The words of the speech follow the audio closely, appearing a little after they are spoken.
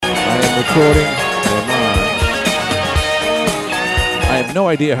recording. I have no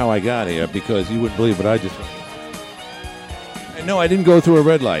idea how I got here because you wouldn't believe what I just... And no, I didn't go through a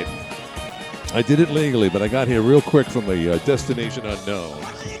red light. I did it legally, but I got here real quick from a destination unknown.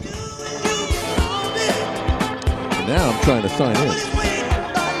 And now I'm trying to sign in.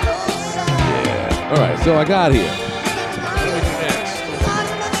 Yeah. All right, so I got here. What do we do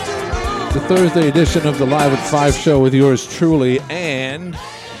next? The Thursday edition of the Live at 5 show with yours truly, and...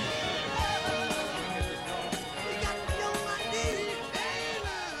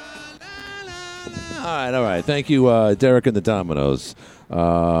 All right. Thank you, Derek and the Dominoes.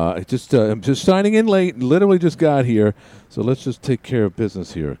 I'm just signing in late. Literally just got here. So let's just take care of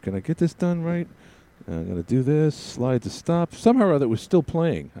business here. Can I get this done right? I'm going to do this. Slide to stop. Somehow or other, it was still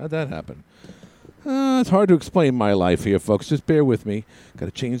playing. How'd that happen? It's hard to explain my life here, folks. Just bear with me. Got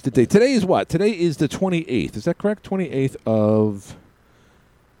to change the date. Today is what? Today is the 28th. Is that correct? 28th of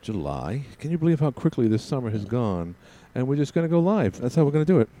July. Can you believe how quickly this summer has gone? And we're just going to go live. That's how we're going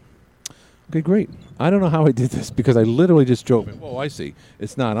to do it. Okay, great. I don't know how I did this because I literally just drove it. Whoa, I see.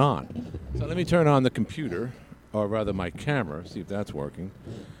 It's not on. So let me turn on the computer, or rather my camera, see if that's working.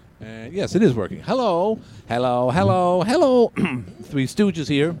 And yes, it is working. Hello. Hello, hello, hello. Three Stooges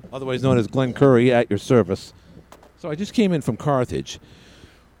here, otherwise known as Glenn Curry at your service. So I just came in from Carthage.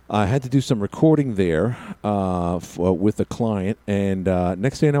 I had to do some recording there with a client, and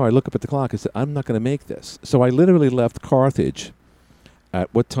next thing I know, I look up at the clock and said, I'm not going to make this. So I literally left Carthage. At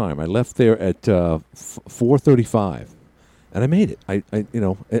what time? I left there at 4:35, and I made it.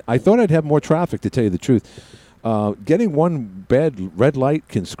 I thought I'd have more traffic, to tell you the truth. Getting one bad red light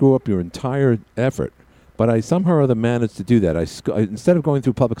can screw up your entire effort, but I somehow or other managed to do that. Instead of going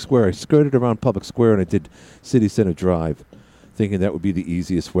through Public Square, I skirted around Public Square, and I did City Center Drive, thinking that would be the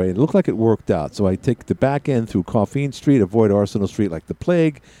easiest way. And it looked like it worked out. So I take the back end through Coffeen Street, avoid Arsenal Street like the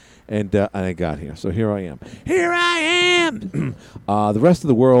plague, and I got here. So here I am. Here I am! The rest of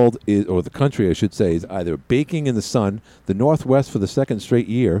the world, or the country, I should say, is either baking in the sun. The Northwest, for the second straight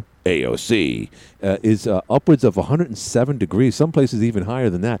year, AOC, is upwards of 107 degrees. Some places even higher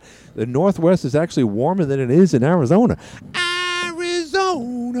than that. The Northwest is actually warmer than it is in Arizona.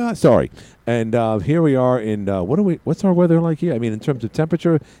 Arizona! Sorry. And here we are in, what's our weather like here? I mean, in terms of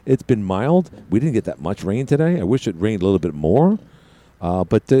temperature, it's been mild. We didn't get that much rain today. I wish it rained a little bit more.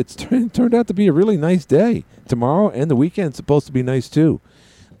 But it's turned out to be a really nice day. Tomorrow and the weekend's supposed to be nice, too.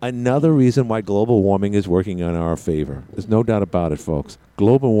 Another reason why global warming is working in our favor. There's no doubt about it, folks.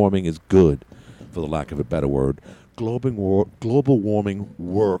 Global warming is good, for the lack of a better word. Global warming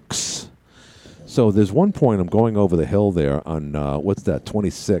works. So there's one point I'm going over the hill there on,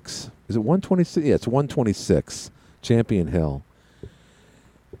 26? Is it 126? Yeah, it's 126, Champion Hill.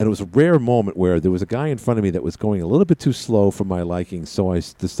 And it was a rare moment where there was a guy in front of me that was going a little bit too slow for my liking, so I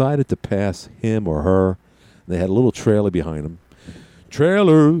decided to pass him or her. They had a little trailer behind them.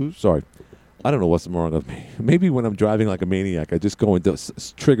 Trailer! Sorry. I don't know what's wrong with me. Maybe when I'm driving like a maniac, I just go into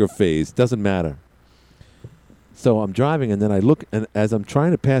trigger phase. Doesn't matter. So I'm driving, and then I look, and as I'm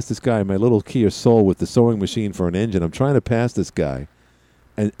trying to pass this guy, my little Kia Soul with the sewing machine for an engine, I'm trying to pass this guy.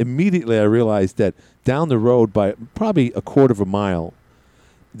 And immediately I realized that down the road by probably a quarter of a mile,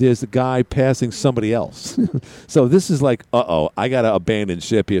 there's a guy passing somebody else. So this is like, I got to abandon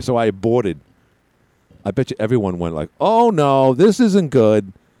ship here. So I aborted. I bet you everyone went like, oh, no, this isn't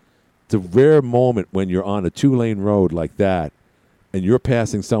good. It's a rare moment when you're on a two-lane road like that, and you're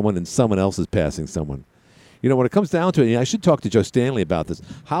passing someone and someone else is passing someone. You know, when it comes down to it, and I should talk to Joe Stanley about this,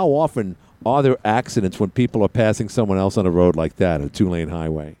 how often are there accidents when people are passing someone else on a road like that, a two-lane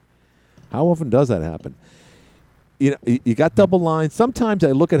highway? How often does that happen? You know, you got double lines. Sometimes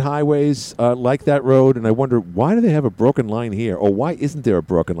I look at highways like that road, and I wonder, why do they have a broken line here? Or why isn't there a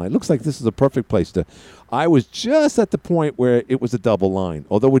broken line? It looks like this is a perfect place to... I was just at the point where it was a double line,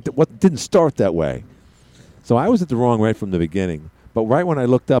 although it didn't start that way. So I was at the wrong right from the beginning. But right when I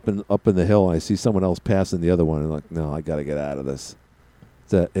looked up in the hill, and I see someone else passing the other one, and I'm like, no, I got to get out of this.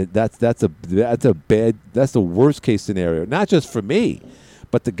 That's the worst case scenario, not just for me,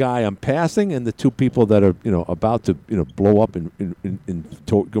 but the guy I'm passing and the two people that are, about to, blow up and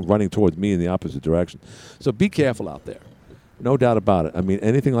running towards me in the opposite direction. So be careful out there. No doubt about it. I mean,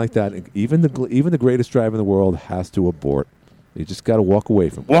 anything like that, even the greatest driver in the world has to abort. You just got to walk away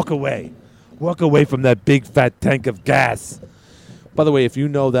from that big fat tank of gas. By the way, if you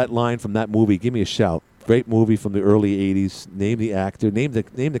know that line from that movie, give me a shout. Great movie from the early 80s. Name the actor. Name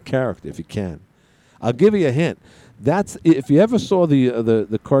the character if you can. I'll give you a hint. That's if you ever saw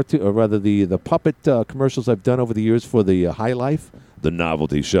the cartoon, or rather the puppet commercials I've done over the years for the High Life, the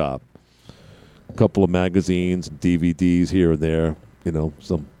novelty shop. A couple of magazines, DVDs here and there,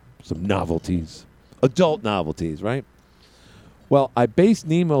 some Some novelties. Adult novelties, right? Well, I based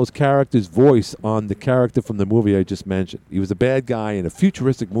Nemo's character's voice on the character from the movie I just mentioned. He was a bad guy in a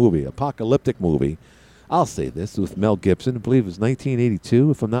futuristic movie, apocalyptic movie. I'll say this, with Mel Gibson. I believe it was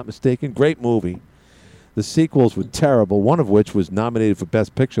 1982, if I'm not mistaken. Great movie. The sequels were terrible, one of which was nominated for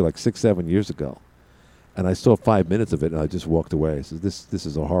Best Picture like 6-7 years ago. And I saw 5 minutes of it, and I just walked away. I said, this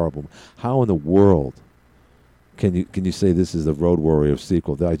is a horrible. How in the world can you say this is the Road Warrior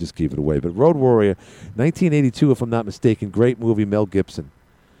sequel? I just gave it away. But Road Warrior, 1982, if I'm not mistaken, great movie, Mel Gibson.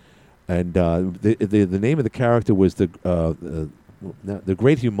 And the name of the character was the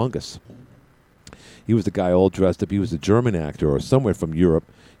Great Humongous. He was the guy all dressed up. He was a German actor or somewhere from Europe.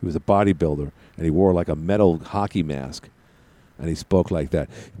 He was a bodybuilder, and he wore like a metal hockey mask. And he spoke like that.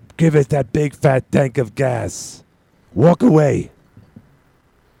 Give it that big fat tank of gas. Walk away.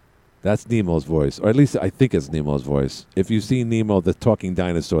 That's Nemo's voice. Or at least I think it's Nemo's voice. If you've seen Nemo, the talking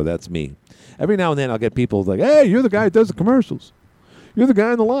dinosaur, that's me. Every now and then I'll get people like, hey, you're the guy who does the commercials. You're the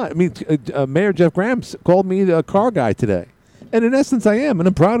guy on the line. I mean, Mayor Jeff Graham called me the car guy today. And in essence, I am. And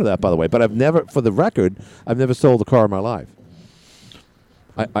I'm proud of that, by the way. But I've never, for the record, I've never sold a car in my life.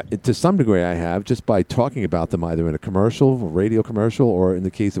 To some degree, I have, just by talking about them either in a commercial, a radio commercial, or in the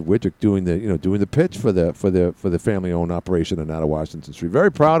case of Widrick, doing the pitch for the family-owned operation out of Washington Street.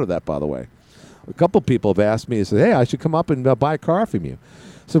 Very proud of that, by the way. A couple people have asked me and said, "Hey, I should come up and buy a car from you."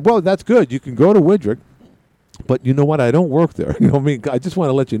 I said, "Well, that's good. You can go to Widrick, but you know what? I don't work there. You know what I mean? I just want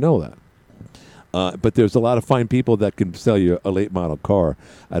to let you know that." But there's a lot of fine people that can sell you a late model car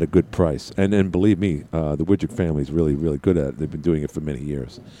at a good price. And believe me, the Widrick family is really, really good at it. They've been doing it for many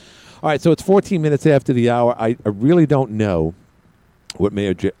years. All right, so it's 14 minutes after the hour. I really don't know what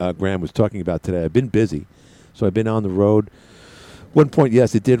Mayor Graham was talking about today. I've been busy, so I've been on the road. One point,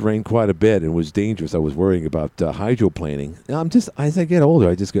 yes, it did rain quite a bit and it was dangerous. I was worrying about hydroplaning. As I get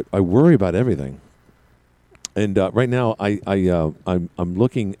older, I worry about everything. And right now, I'm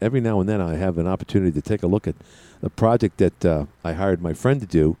looking every now and then. I have an opportunity to take a look at the project that I hired my friend to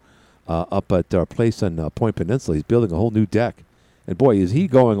do up at our place on Point Peninsula. He's building a whole new deck, and boy, is he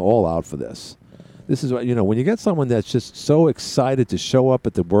going all out for this. This is what when you get someone that's just so excited to show up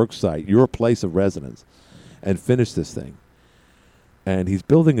at the work site, your place of residence, and finish this thing. And he's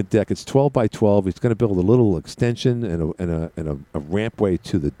building a deck. It's 12 by 12. He's going to build a little extension and a rampway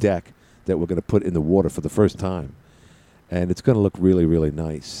to the deck that we're going to put in the water for the first time. And it's going to look really, really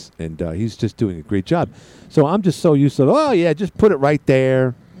nice. And he's just doing a great job. So I'm just so used to, oh, yeah, just put it right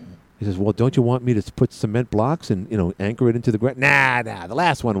there. He says, well, don't you want me to put cement blocks and, anchor it into the ground? Nah, the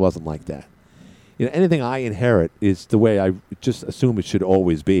last one wasn't like that. Anything I inherit is the way I just assume it should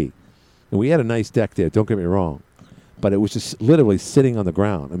always be. And we had a nice deck there, don't get me wrong. But it was just literally sitting on the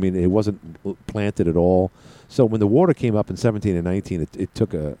ground. I mean, it wasn't planted at all. So when the water came up in 17 and 19, it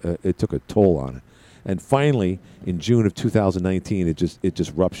took a toll on it. And finally, in June of 2019, it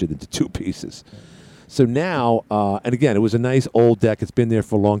just ruptured into two pieces. So now, and again, it was a nice old deck. It's been there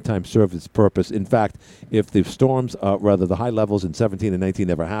for a long time, served its purpose. In fact, if the storms, the high levels in 17 and 19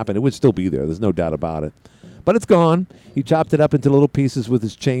 never happened, it would still be there. There's no doubt about it. But it's gone. He chopped it up into little pieces with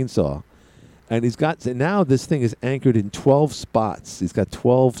his chainsaw. And now this thing is anchored in 12 spots. He's got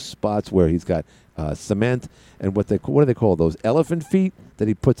 12 spots where he's got cement and what do they call those? Elephant feet that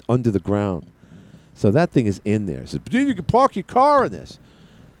he puts under the ground. So that thing is in there. He says, dude, you can park your car in this.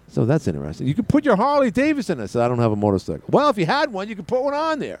 So that's interesting. You can put your Harley Davidson in it. So I don't have a motorcycle. Well, if you had one, you could put one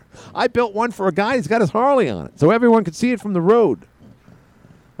on there. I built one for a guy. He's got his Harley on it. So everyone could see it from the road.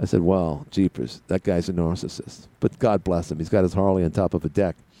 I said, well, jeepers, that guy's a narcissist. But God bless him. He's got his Harley on top of a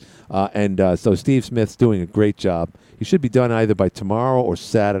deck. So Steve Smith's doing a great job. He should be done either by tomorrow or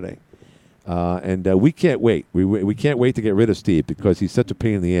Saturday. We can't wait. We can't wait to get rid of Steve because he's such a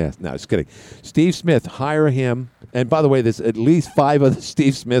pain in the ass. No, just kidding. Steve Smith, hire him. And by the way, there's at least 5 other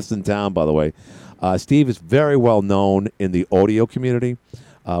Steve Smiths in town, by the way. Steve is very well known in the audio community,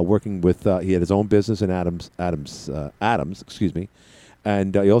 working with, he had his own business in Adams, excuse me.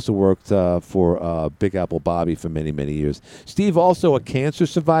 And he also worked for Big Apple Bobby for many, many years. Steve, also a cancer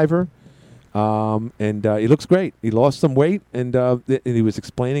survivor, and he looks great. He lost some weight, and he was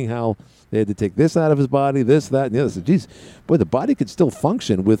explaining how they had to take this out of his body, this, that, and the other. So, geez, boy, the body could still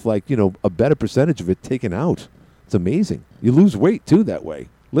function with, a better percentage of it taken out. It's amazing. You lose weight, too, that way,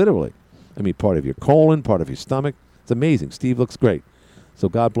 literally. I mean, part of your colon, part of your stomach. It's amazing. Steve looks great. So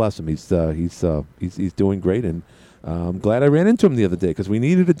God bless him. He's doing great, and I'm glad I ran into him the other day because we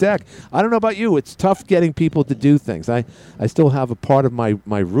needed a deck. I don't know about you. It's tough getting people to do things. I still have a part of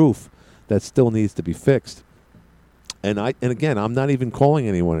my roof that still needs to be fixed. And again, I'm not even calling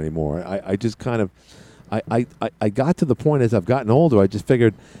anyone anymore. I just kind of, I got to the point as I've gotten older, I just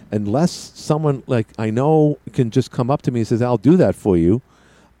figured unless someone like I know can just come up to me and says, I'll do that for you,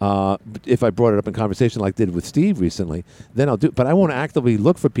 if I brought it up in conversation like I did with Steve recently, then I'll do it. But I won't actively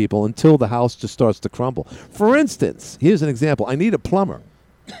look for people until the house just starts to crumble. For instance, here's an example. I need a plumber.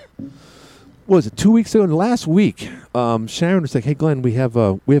 What was it, 2 weeks ago? And last week, Sharon was like, "Hey, Glenn, we have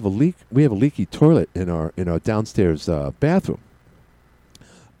a leak. We have a leaky toilet in our downstairs bathroom."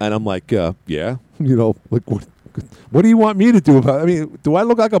 And I'm like, "Yeah, like what do you want me to do about it? I mean, do I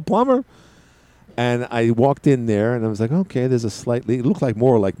look like a plumber?" And I walked in there, and I was like, "Okay, there's a slight leak. It looked like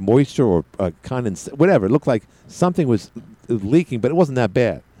more like moisture or condensation, whatever. It looked like something was leaking, but it wasn't that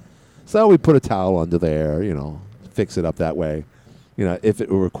bad." So we put a towel under there, fix it up that way. If it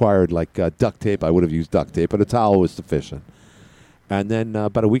required like duct tape, I would have used duct tape, but a towel was sufficient. And then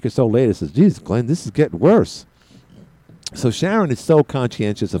about a week or so later, says, "Geez, Glenn, this is getting worse." So Sharon is so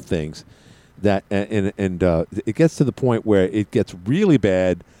conscientious of things that, and it gets to the point where it gets really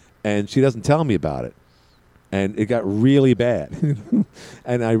bad, and she doesn't tell me about it. And it got really bad,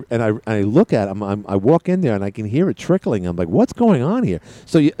 and I look at him. I walk in there and I can hear it trickling. I'm like, "What's going on here?"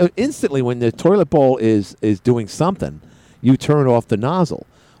 So instantly, when the toilet bowl is doing something, you turn off the nozzle.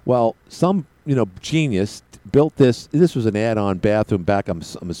 Well, some genius built this. This was an add-on bathroom back. I'm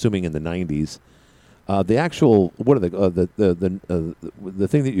assuming in the 90s. The actual the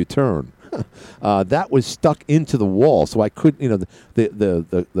thing that you turn that was stuck into the wall, so I couldn't.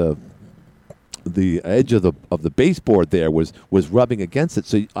 The edge of the baseboard there was rubbing against it,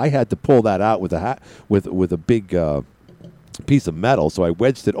 so I had to pull that out with a big piece of metal. So I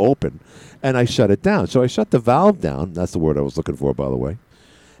wedged it open, and I shut it down. So I shut the valve down. That's the word I was looking for, by the way.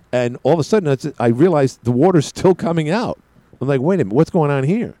 And all of a sudden, I realized the water's still coming out. I'm like, wait a minute, what's going on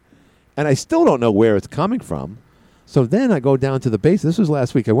here? And I still don't know where it's coming from. So then I go down to the basement. This was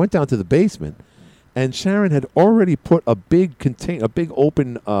last week. I went down to the basement, and Sharon had already put a big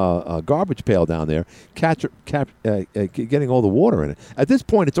open garbage pail down there, getting all the water in it. At this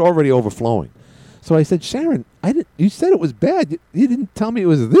point, it's already overflowing. So I said, "Sharon, you said it was bad. You didn't tell me it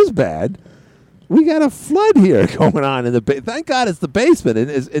was this bad. We got a flood here going on in the basement. Thank God it's the basement,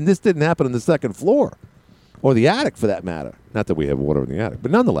 and this didn't happen on the second floor, or the attic for that matter. Not that we have water in the attic,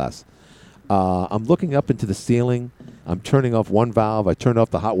 but nonetheless." I'm looking up into the ceiling. I'm turning off one valve. I turned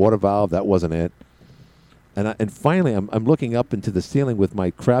off the hot water valve. That wasn't it. And finally, I'm looking up into the ceiling with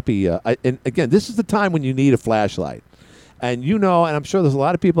my crappy. And again, this is the time when you need a flashlight. And and I'm sure there's a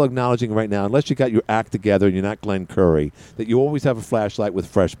lot of people acknowledging right now, unless you got your act together and you're not Glenn Curry, that you always have a flashlight with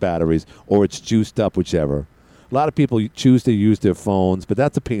fresh batteries or it's juiced up, whichever. A lot of people choose to use their phones, but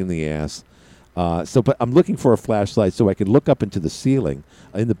that's a pain in the ass. But I'm looking for a flashlight so I can look up into the ceiling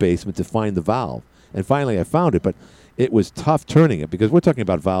in the basement to find the valve. And finally I found it, but it was tough turning it because we're talking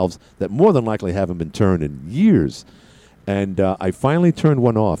about valves that more than likely haven't been turned in years. And I finally turned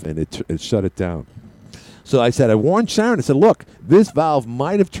one off, and it shut it down. So I warned Sharon. I said, "Look, this valve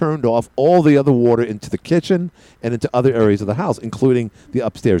might have turned off all the other water into the kitchen and into other areas of the house, including the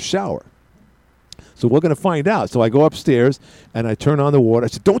upstairs shower. So we're going to find out." So I go upstairs, and I turn on the water. I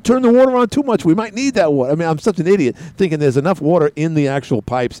said, "Don't turn the water on too much. We might need that water." I mean, I'm such an idiot thinking there's enough water in the actual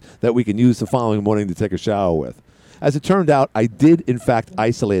pipes that we can use the following morning to take a shower with. As it turned out, I did, in fact,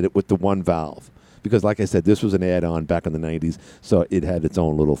 isolate it with the one valve. Because, like I said, this was an add-on back in the 90s, so it had its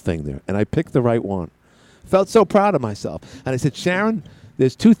own little thing there. And I picked the right one. Felt so proud of myself. And I said, "Sharon,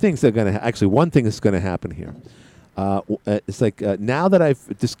 there's two things that are going to actually, one thing that's going to happen here. It's like now that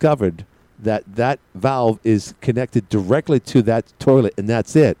I've discovered that valve is connected directly to that toilet, and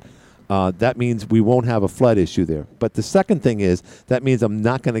that's it. That means we won't have a flood issue there. But the second thing is that means I'm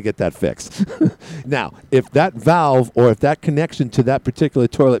not going to get that fixed." Now, if that valve or if that connection to that particular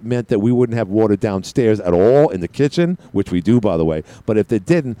toilet meant that we wouldn't have water downstairs at all in the kitchen, which we do, by the way, but if it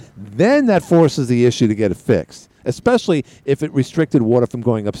didn't, then that forces the issue to get it fixed, especially if it restricted water from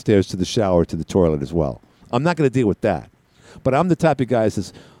going upstairs to the shower to the toilet as well. I'm not going to deal with that. But I'm the type of guy that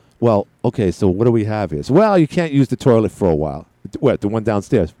says, "Well, okay, so what do we have here?" So, "Well, you can't use the toilet for a while." "What, the one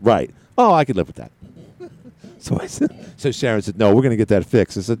downstairs?" "Right." "Oh, I could live with that." So Sharon said, "No, we're going to get that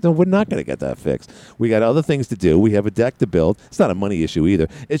fixed." I said, "No, we're not going to get that fixed. We got other things to do. We have a deck to build." It's not a money issue either.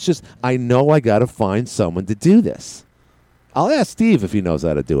 It's just I know I got to find someone to do this. I'll ask Steve if he knows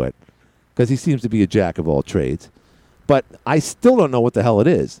how to do it because he seems to be a jack of all trades. But I still don't know what the hell it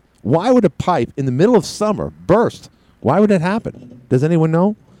is. Why would a pipe in the middle of summer burst? Why would that happen? Does anyone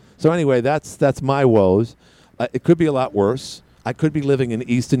know? So anyway, that's my woes. It could be a lot worse. I could be living in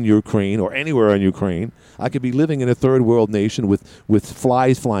eastern Ukraine or anywhere in Ukraine. I could be living in a third world nation with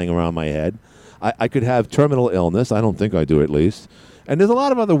flies flying around my head. I could have terminal illness. I don't think I do, at least. And there's a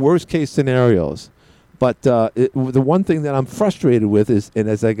lot of other worst case scenarios. But the one thing that I'm frustrated with is, and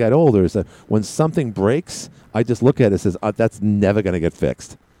as I get older, is that when something breaks, I just look at it and says, that's never going to get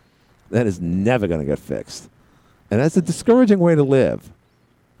fixed. That is never going to get fixed. And that's a discouraging way to live.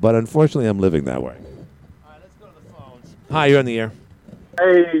 But unfortunately, I'm living that way. All right, let's go to the phones. Hi, you're on the air.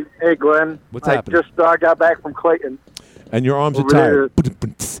 Hey, Glenn. What's happening? I just got back from Clayton. And your arms are tired.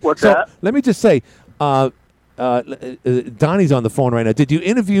 What's that? Let me just say, Donnie's on the phone right now. Did you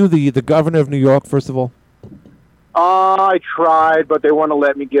interview the governor of New York, first of all? I tried, but they wouldn't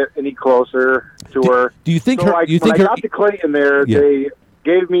let me get any closer to her. Do you think when I got to Clayton there, they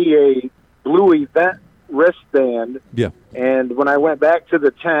gave me a blue event wristband. Yeah. And when I went back to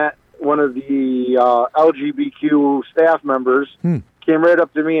the tent, one of the LGBTQ staff members came right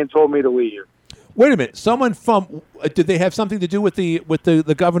up to me and told me to leave. Wait a minute. Someone from did they have something to do with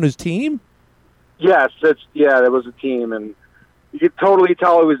the governor's team? Yes, there was a team, and you could totally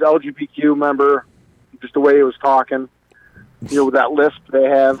tell it was LGBTQ member, just the way he was talking. With that lisp they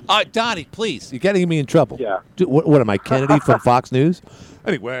have. Donnie, please, you're getting me in trouble. Yeah. What am I, Kennedy from Fox News?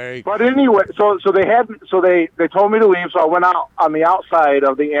 Anyway. But anyway, so they told me to leave, so I went out on the outside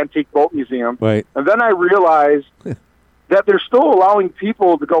of the Antique Boat Museum. Right. And then I realized that they're still allowing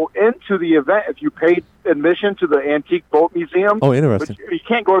people to go into the event if you paid admission to the Antique Boat Museum. Oh, interesting. But you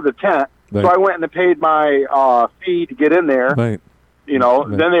can't go to the tent. Right. So I went and paid my fee to get in there. Right.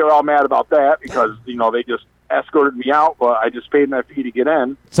 Right. Then they were all mad about that because, they just escorted me out, but I just paid my fee to get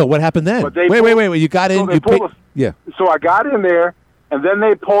in. So what happened then? Wait. You got in. Yeah. So I got in there, and then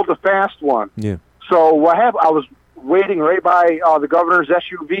they pulled the fast one. Yeah. So what happened? I was waiting right by the governor's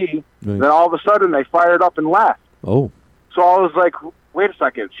SUV. Right. Then all of a sudden they fired up and left. Oh. So I was like, wait a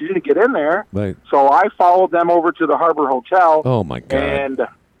second. She didn't get in there. Right. So I followed them over to the Harbor Hotel. Oh, my God. And,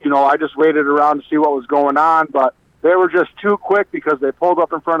 I just waited around to see what was going on, but they were just too quick because they pulled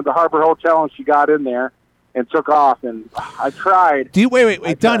up in front of the Harbor Hotel and she got in there and took off. And I tried.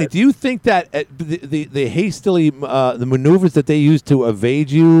 Wait, Donnie, do you think that the hastily, the maneuvers that they used to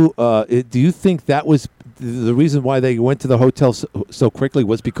evade you, do you think that was the reason why they went to the hotel so quickly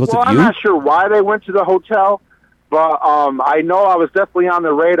was because of you? I'm not sure why they went to the hotel. But I know I was definitely on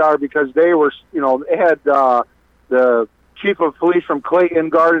the radar because they were, they had the chief of police from Clayton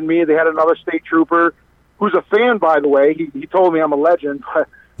guarding me. They had another state trooper who's a fan, by the way. He told me I'm a legend. But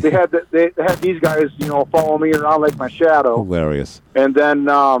they had these guys, follow me around like my shadow. Hilarious. And then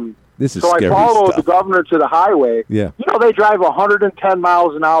this is so I followed the governor to the highway. Yeah. They drive 110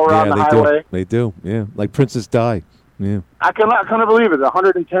 miles an hour on the highway. They do. Yeah, like Princess Di. Yeah. I couldn't believe it.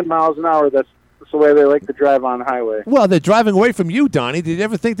 110 miles an hour. That's the way they like to drive on the highway. Well, they're driving away from you, Donnie. Did you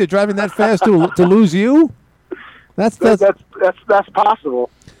ever think they're driving that fast to lose you? That's possible.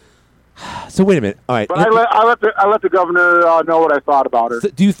 So wait a minute. All right. But I let the governor know what I thought about her. So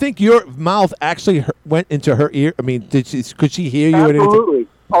do you think your mouth actually went into her ear? I mean, could she hear you? Absolutely.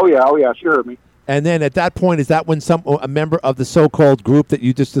 Oh yeah. She heard me. And then at that point, is that when a member of the so-called group that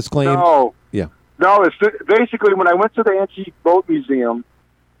you just disclaimed? No. Yeah. No, it's basically when I went to the Antique Boat Museum,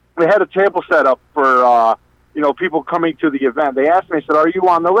 they had a table set up for people coming to the event. They asked me, I said, "Are you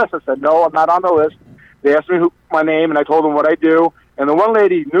on the list?" I said, "No, I'm not on the list." They asked me my name, and I told them what I do. And the one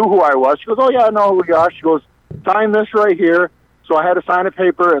lady knew who I was. She goes, "Oh yeah, I know who you are." She goes, "Sign this right here." So I had to sign a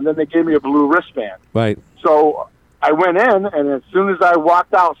paper, and then they gave me a blue wristband. Right. So I went in, and as soon as I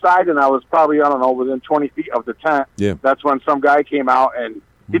walked outside, and I was probably, within 20 feet of the tent, that's when some guy came out, and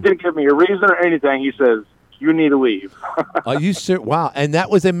he didn't give me a reason or anything. He says, "You need to leave." Are you sure? Wow. And that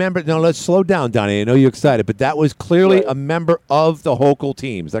was a member. Now, let's slow down, Donnie. I know you're excited, but that was clearly a member of the Hochul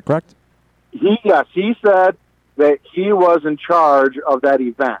team. Is that correct? Yes. He said that he was in charge of that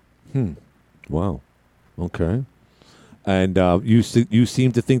event. Wow. Okay. And you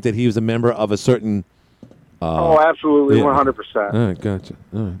seem to think that he was a member of a certain... oh, absolutely, 100%. All right, gotcha.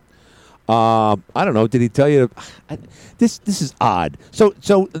 All right. I don't know. Did he tell you? This is odd. So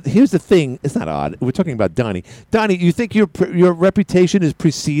here's the thing. It's not odd. We're talking about Donnie. Donnie, you think your reputation is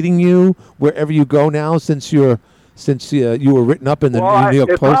preceding you wherever you go now since you were written up in the New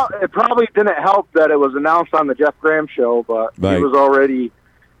York Post? It probably didn't help that it was announced on the Jeff Graham show, but he was already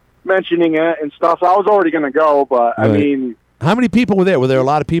mentioning it and stuff. So I was already going to go, but I mean... How many people were there? Were there a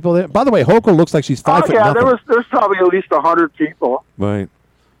lot of people there? By the way, Hochul looks like she's 5 foot nothing. There's probably at least 100 people. Right.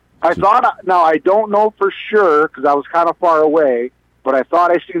 I thought, now I don't know for sure because I was kind of far away, but I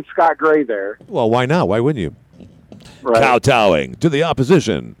thought I seen Scott Gray there. Well, why not? Why wouldn't you? Right. Kowtowing to the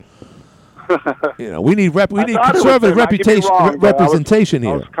opposition. We need conservative representation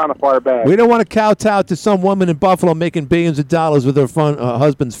here. I was kind of far back. We don't want to kowtow to some woman in Buffalo making billions of dollars with her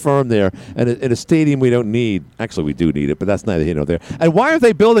husband's firm there in a stadium we don't need. Actually, we do need it, but that's neither here nor there. And why are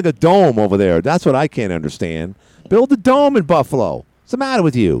they building a dome over there? That's what I can't understand. Build a dome in Buffalo. What's the matter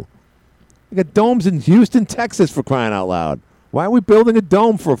with you? We got domes in Houston, Texas, for crying out loud. Why are we building a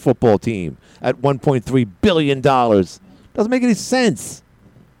dome for a football team at $1.3 billion? Doesn't make any sense.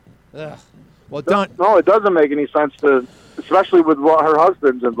 Ugh. Well, no, it doesn't make any sense, especially with what her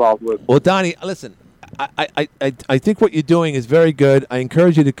husband's involved with. Well, Donnie, listen, I think what you're doing is very good. I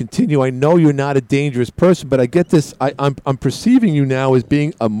encourage you to continue. I know you're not a dangerous person, but I get this. I'm perceiving you now as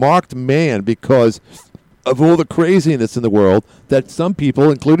being a marked man because of all the craziness in the world that some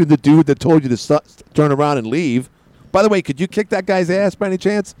people, including the dude that told you to turn around and leave. By the way, could you kick that guy's ass by any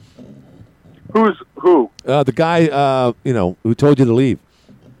chance? Who? The guy, who told you to leave.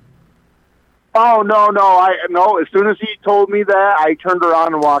 Oh, no. As soon as he told me that, I turned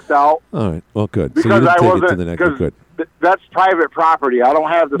around and walked out. All right. Well, good. Because so you didn't I take wasn't, it to the next. Good. That's private property. I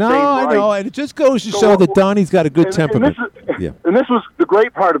don't have the same right. No, I know. And it just goes to show that Donnie's got a good temperament. And this was the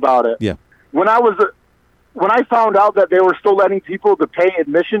great part about it. Yeah. When I found out that they were still letting people to pay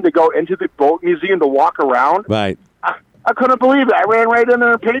admission to go into the boat museum to walk around, right? I couldn't believe it. I ran right in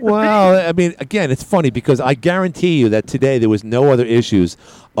there and paid the fee. Well, I mean, again, it's funny because I guarantee you that today there was no other issues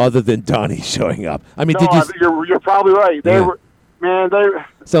other than Donnie showing up. I mean, you're probably right. They were, man.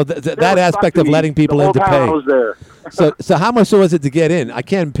 So that aspect of letting people in to pay. I was there. So how much was it to get in? I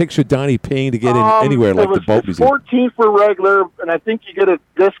can't picture Donnie paying to get in anywhere like the boat museum. $14 for regular, and I think you get a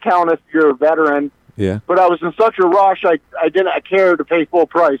discount if you're a veteran. Yeah. But I was in such a rush, I didn't care to pay full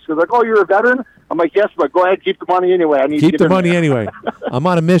price. Because like, oh, you're a veteran? I'm like, yes, but go ahead, keep the money anyway. I need keep to the money anyway. I'm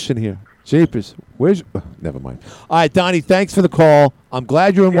on a mission here. Jeepers. Never mind. All right, Donnie, thanks for the call. I'm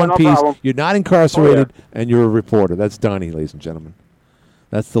glad you're in one piece. Problem. You're not incarcerated, and you're a reporter. That's Donnie, ladies and gentlemen.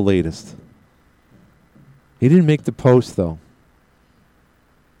 That's the latest. He didn't make the post, though.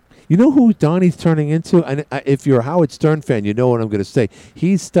 You know who Donnie's turning into? And if you're a Howard Stern fan, you know what I'm going to say.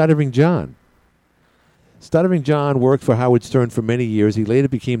 He's Stuttering John. Stuttering John worked for Howard Stern for many years. He later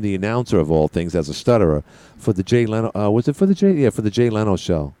became the announcer of all things as a stutterer for the Jay Leno. Was it for the Jay? Yeah, for the Jay Leno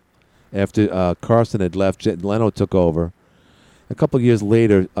show. After Carson had left, Leno took over. A couple of years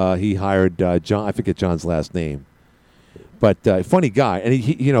later, he hired John. I forget John's last name, but funny guy. And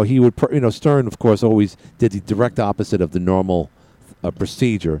he would, Stern, of course, always did the direct opposite of the normal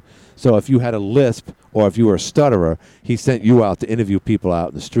procedure. So if you had a lisp or if you were a stutterer, he sent you out to interview people out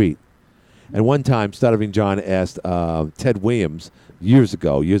in the street. And one time, Stuttering John asked Ted Williams years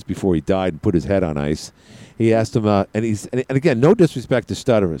before he died and put his head on ice. He asked him, and again, no disrespect to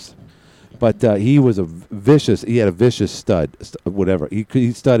stutterers, but he was he had a vicious stud, whatever.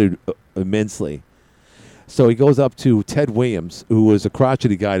 He stuttered immensely. So he goes up to Ted Williams, who was a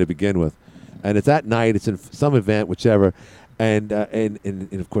crotchety guy to begin with, and it's at night. It's in some event, whichever. And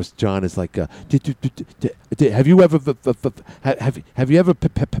of course, John is like, have you ever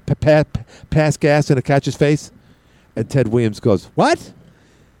passed gas in a catcher's face? And Ted Williams goes, what?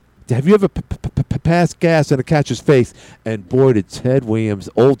 Have you ever passed gas in a catcher's face? And boy, did Ted Williams,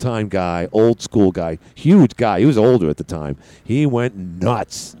 old-time guy, old-school guy, huge guy. He was older at the time. He went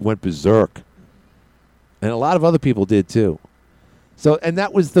nuts, went berserk. And a lot of other people did, too. So, and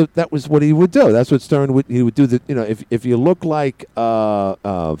that was what he would do. That's what Stern would do. If you look like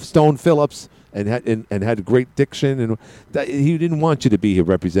Stone Phillips and had great diction, and he didn't want you to be a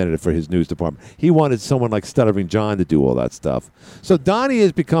representative for his news department. He wanted someone like Stuttering John to do all that stuff. So Donnie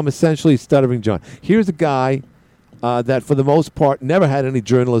has become essentially Stuttering John. Here's a guy that, for the most part, never had any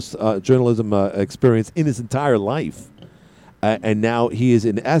journalism experience in his entire life, and now he is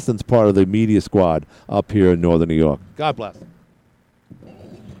in essence part of the media squad up here in Northern New York. God bless.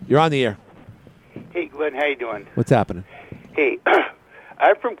 You're on the air. Hey, Glenn, how you doing? What's happening? Hey,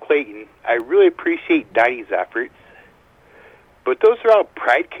 I'm from Clayton. I really appreciate Donnie's efforts, but those are all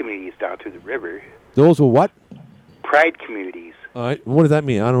pride communities down to the river. Those were what? Pride communities. All right. What does that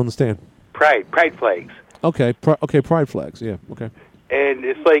mean? I don't understand. Pride flags. Okay, pride flags. Yeah, okay. And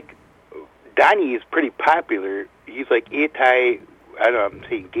it's like Donnie is pretty popular. He's like I don't know, I'm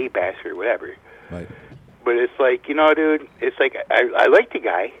saying gay basher or whatever. Right. But it's like, dude, it's like, I like the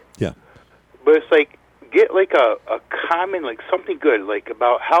guy. Yeah. But it's like, get like a common, like something good, like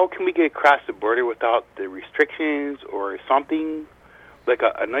about how can we get across the border without the restrictions or something, like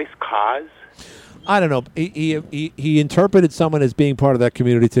a nice cause. I don't know. He interpreted someone as being part of that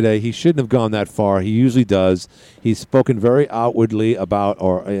community today. He shouldn't have gone that far. He usually does. He's spoken very outwardly about,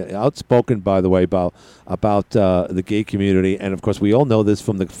 or outspoken, by the way, about the gay community. And of course, we all know this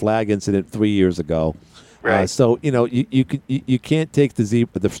from the flag incident 3 years ago. Right. So you can't take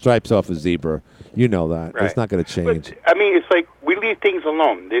the stripes off a zebra. You know that. Right. It's not going to change. But, I mean, it's like we leave things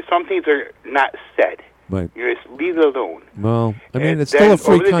alone. There's some things that are not said. Right. You just leave it alone. Well, I mean, And it's still then a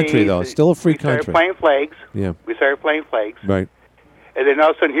free over the country, days, though. It's still a free we started country. playing flags. Yeah. We started playing flags. Right. And then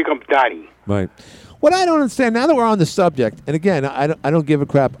all of a sudden, here comes Donnie. Right. What I don't understand, now that we're on the subject, and again, I don't give a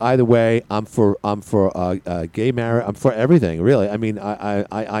crap either way. I'm for gay marriage. I'm for everything, really. I mean,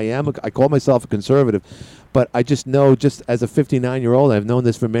 I call myself a conservative, but I just know, just as a 59-year-old, I've known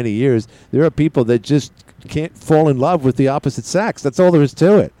this for many years. There are people that just can't fall in love with the opposite sex. That's all there is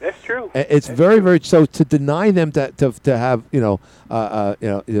to it. That's true. It's very, very so. To deny them to have to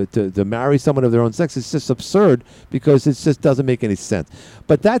marry someone of their own sex is just absurd, because it just doesn't make any sense.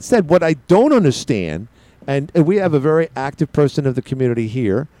 But that said, what I don't understand, and we have a very active person of the community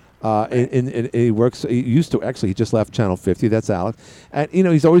here. He works. He used to, actually. He just left Channel 50. That's Alex, and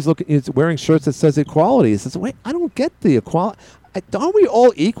he's always looking. He's wearing shirts that says equality. He says, "Wait, I don't get the equality. Aren't we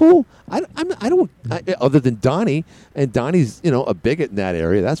all equal? I don't. Other than Donnie, and Donnie's a bigot in that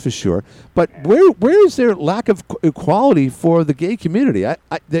area. That's for sure. But where is there lack of equality for the gay community?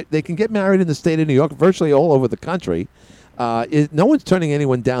 They can get married in the state of New York, virtually all over the country. No one's turning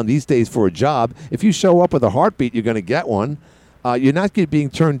anyone down these days for a job. If you show up with a heartbeat, you're going to get one. You're not being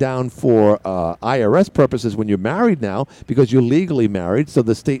turned down for IRS purposes when you're married now, because you're legally married, so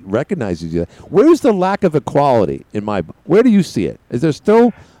the state recognizes you. Where's the lack of equality where do you see it? Is there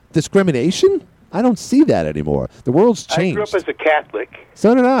still discrimination? I don't see that anymore. The world's changed. I grew up as a Catholic.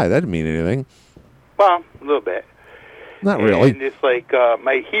 So did I. That didn't mean anything. Well, a little bit. Not really. And it's like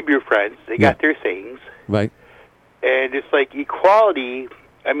my Hebrew friends, they got their sayings. Right. And it's like equality.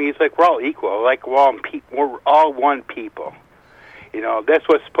 I mean, it's like we're all equal. Like we're all one people. That's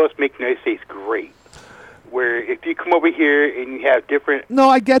what's supposed to make the United States great. Where if you come over here and you have different... No,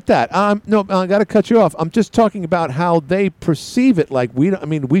 I get that. No, I got to cut you off. I'm just talking about how they perceive it. Like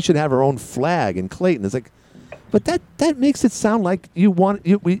we should have our own flag in Clayton. It's like, but that makes it sound like you want...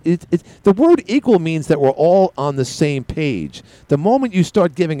 the word equal means that we're all on the same page. The moment you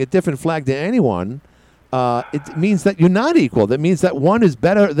start giving a different flag to anyone... it means that you're not equal. That means that one is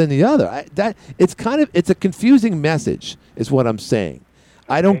better than the other. It's a confusing message, is what I'm saying.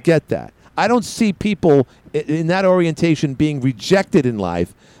 I don't get that. I don't see people in that orientation being rejected in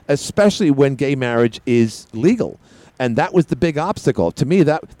life, especially when gay marriage is legal. And that was the big obstacle. To me,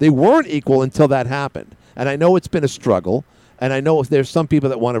 that they weren't equal until that happened. And I know it's been a struggle. And I know there's some people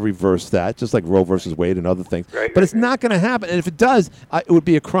that want to reverse that, just like Roe versus Wade and other things. Right, but it's not going to happen. And if it does, it would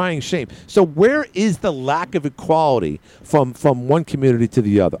be a crying shame. So where is the lack of equality from one community to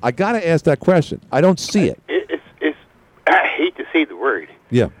the other? I got to ask that question. I don't see it. I hate to say the word.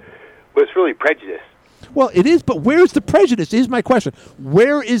 Yeah. But it's really prejudice. Well, it is, but where's the prejudice is my question.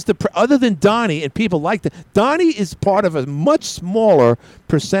 Where is other than Donnie and people like that? Donnie is part of a much smaller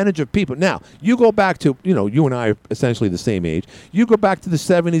percentage of people. Now, you go back to, you and I are essentially the same age. You go back to the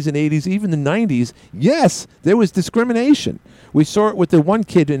 70s and 80s, even the 90s. Yes, there was discrimination. We saw it with the one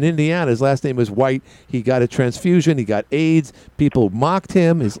kid in Indiana. His last name was White. He got a transfusion. He got AIDS. People mocked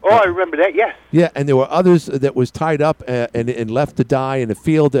him. I remember that, yes. Yeah, and there were others that was tied up and left to die in a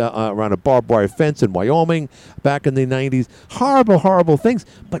field around a barbed wire fence in Wyoming back in the 90s. Horrible, horrible things.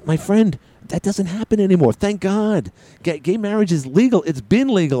 But, my friend, that doesn't happen anymore. Thank God. Gay marriage is legal. It's been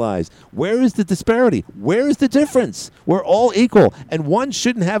legalized. Where is the disparity? Where is the difference? We're all equal, and one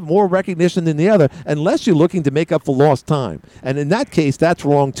shouldn't have more recognition than the other unless you're looking to make up for lost time. And in that case, that's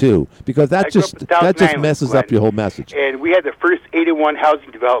wrong, too, because that just messes up your whole message. And we had the first 81 housing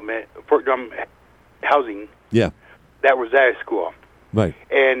development, Fort Drum housing, that was at a school. Right.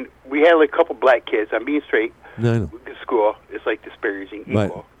 And we had like a couple black kids. I'm being straight. No, I know. The school is like disparaging equal.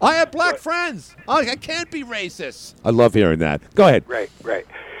 Right. I have black friends. I can't be racist. I love hearing that. Go ahead. Right.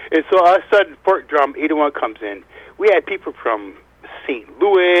 And so all of a sudden, Fort Drum 81 comes in. We had people from St.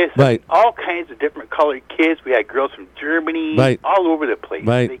 Louis, right, all kinds of different colored kids. We had girls from Germany, right, all over the place.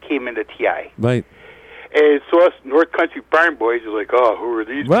 Right. They came into TI. Right. And so us North Country Barn Boys are like, oh, who are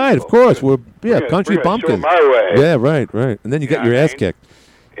these right, people? Of course. We're country bumpkins. Show 'em our way. Yeah, right. And then you get your ass kicked.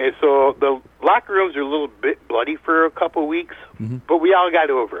 And so the locker rooms are a little bit bloody for a couple of weeks, but we all got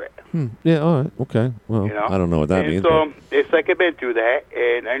over it. Yeah, all right, okay. Well, I don't know what that means. So it's like I've been through that,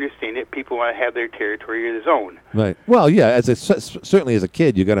 and I understand it. People want to have their territory of their own. Right. Well, yeah. Certainly as a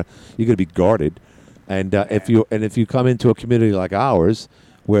kid, you gotta be guarded, and if you come into a community like ours,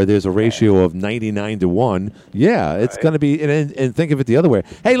 where there's a ratio of 99 to 1, yeah, it's going to be. And think of it the other way.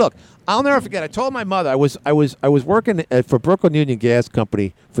 Hey, look, I'll never forget. I told my mother I was working for Brooklyn Union Gas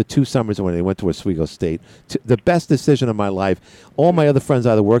Company for 2 summers when they went to Oswego State. The best decision of my life. All my other friends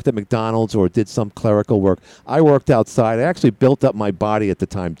either worked at McDonald's or did some clerical work. I worked outside. I actually built up my body at the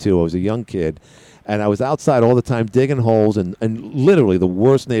time too. I was a young kid. And I was outside all the time digging holes and literally the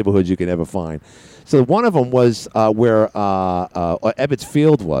worst neighborhoods you can ever find. So one of them was where Ebbets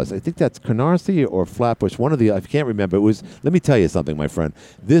Field was. I think that's Canarsie or Flatbush. One of the, I can't remember. It was. Let me tell you something, my friend.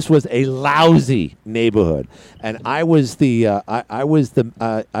 This was a lousy neighborhood, and I was the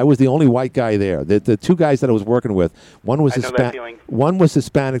only white guy there. The 2 guys that I was working with, one was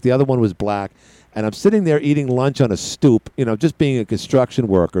Hispanic, the other one was black. And I'm sitting there eating lunch on a stoop, just being a construction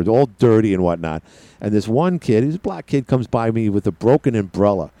worker, all dirty and whatnot. And this one kid, he's a black kid, comes by me with a broken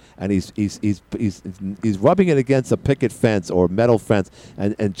umbrella, and he's rubbing it against a picket fence or metal fence.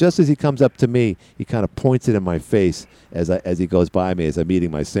 And just as he comes up to me, he kind of points it in my face as he goes by me as I'm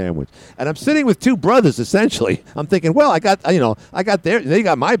eating my sandwich. And I'm sitting with 2 brothers essentially. I'm thinking, well, I got they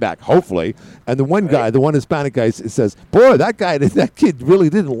got my back, hopefully. And the one guy, the one Hispanic guy, says, "Boy, that kid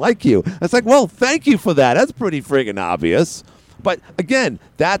really didn't like you." It's like, well, thank you for that. That's pretty friggin' obvious. But again,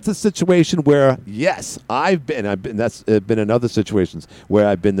 that's a situation where, yes, I've been. That's been in other situations where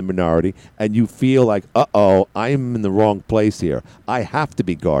I've been the minority, and you feel like, I'm in the wrong place here. I have to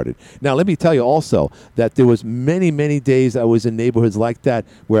be guarded. Now, let me tell you also that there was many, many days I was in neighborhoods like that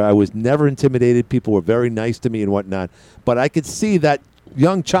where I was never intimidated. People were very nice to me and whatnot. But I could see that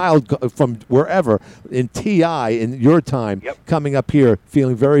young child from wherever in TI in your time coming up here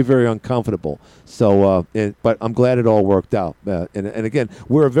feeling very, very uncomfortable. So, but I'm glad it all worked out. And again,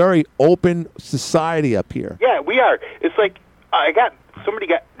 we're a very open society up here. Yeah, we are. It's like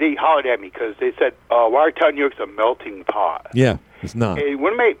they hollered at me because they said, Watertown, New York's a melting pot. Yeah, it's not. And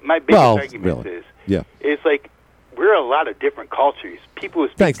one of my biggest arguments is, it's like we're a lot of different cultures. People who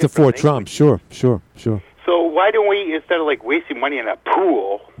speak thanks to Fort Trump, sure. So why don't we, instead of wasting money on a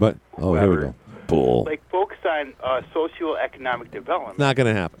pool, here we go, pool, focus on socio-economic development? Not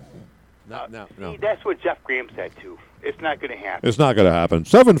going to happen. No. See, that's what Jeff Graham said too. It's not going to happen. It's not going to happen.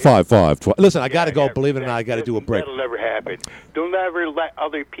 755. Listen, I got to go. Believe it or not, I got to do a break. That'll never happen. Don't ever let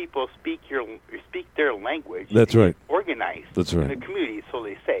other people speak their language. That's right. Organize. That's right. In the community, so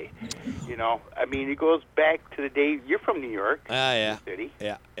they say. It goes back to the day you're from New York. City.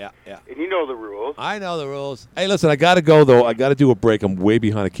 Yeah. And you know the rules. I know the rules. Hey, listen, I got to go though. I got to do a break. I'm way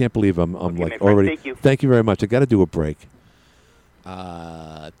behind. I can't believe I'm already. Thank you. Thank you very much. I got to do a break.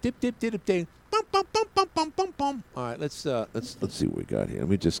 Dip. Bum. All right, let's see what we got here. Let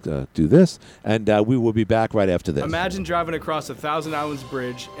me just do this, and we will be back right after this. Imagine driving across a Thousand Islands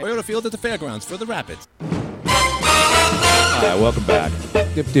Bridge. Toyota Field at the fairgrounds for the Rapids. All right, welcome back.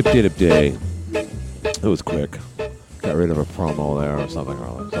 Dip day. It was quick. Got rid of a promo there or something.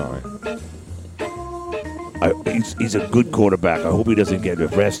 Sorry. He's a good quarterback. I hope he doesn't get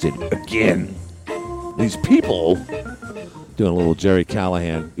arrested again. These people. Doing a little Jerry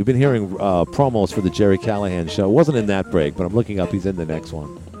Callahan. You've been hearing promos for the Jerry Callahan show. It wasn't in that break, but I'm looking up. He's in the next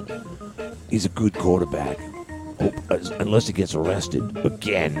one. He's a good quarterback. Unless he gets arrested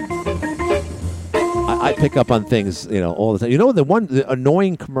again. I pick up on things, all the time. The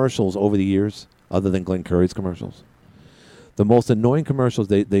annoying commercials over the years, other than Glenn Curry's commercials, the most annoying commercials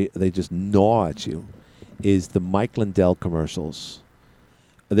they just gnaw at you is the Mike Lindell commercials.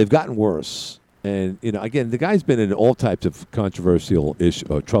 They've gotten worse. And, again, the guy's been in all types of controversial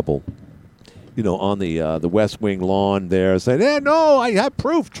trouble, on the West Wing lawn there, saying, no, I have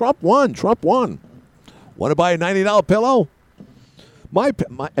proof. Trump won. Want to buy a $90 pillow?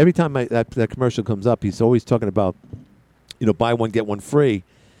 Every time that commercial comes up, he's always talking about, buy one, get one free.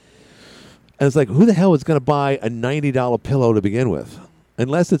 And it's like, who the hell is going to buy a $90 pillow to begin with?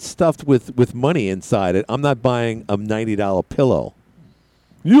 Unless it's stuffed with money inside it, I'm not buying a $90 pillow.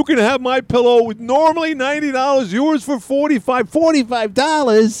 You can have my pillow with normally $90, yours for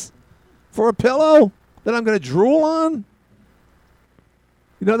 $45 for a pillow that I'm going to drool on?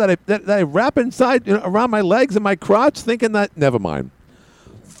 That I wrap inside around my legs and my crotch thinking that, never mind.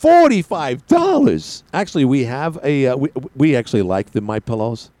 $45. Actually, we have we actually like the My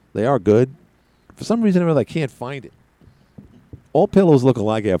Pillows. They are good. For some reason, I can't find it. All pillows look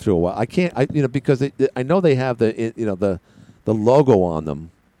alike after a while. I can't, because I know they have the logo on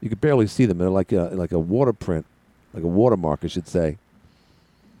them. You can barely see them. They're like a water print, like a watermark, I should say.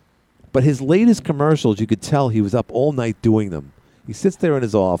 But his latest commercials, you could tell he was up all night doing them. He sits there in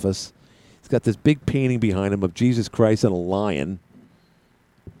his office. He's got this big painting behind him of Jesus Christ and a lion.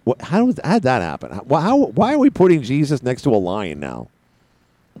 How did that happen? Why are we putting Jesus next to a lion now?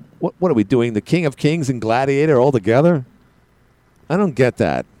 What are we doing? The King of Kings and Gladiator all together? I don't get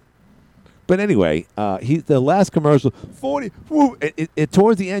that. But anyway, the last commercial, 40.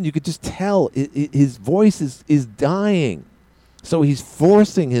 Towards the end, you could just tell his voice is dying. So he's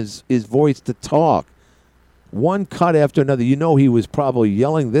forcing his voice to talk. One cut after another. You know he was probably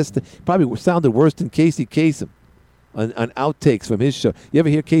yelling this. Probably sounded worse than Casey Kasem on outtakes from his show. You ever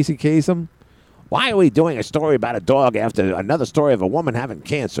hear Casey Kasem? Why are we doing a story about a dog after another story of a woman having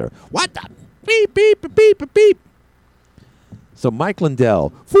cancer? What the? Beep, beep, beep, beep, beep. So Mike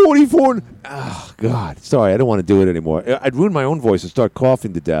Lindell, 44. Oh, God. Sorry, I don't want to do it anymore. I'd ruin my own voice and start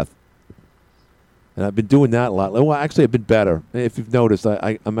coughing to death. And I've been doing that a lot. Well, actually, I've been better. If you've noticed,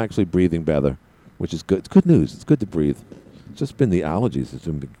 I'm actually breathing better, which is good. It's good news. It's good to breathe. It's just been the allergies that's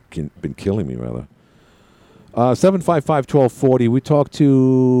been killing me, rather. 755-1240. We talked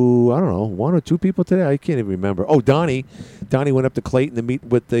to, I don't know, one or two people today. I can't even remember. Oh, Donnie. Donnie went up to Clayton to meet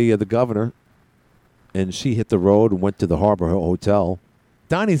with the governor. And she hit the road and went to the Harbor Hotel.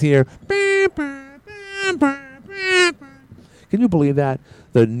 Donnie's here. Can you believe that?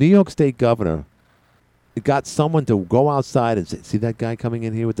 The New York State governor got someone to go outside and say, see that guy coming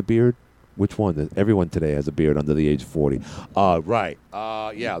in here with the beard? Which one? Everyone today has a beard under the age of 40. Right.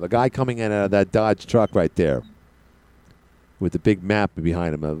 Yeah, the guy coming in out of that Dodge truck right there with the big map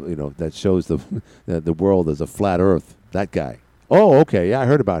behind him, that shows the world as a flat earth. That guy. Oh, okay. Yeah, I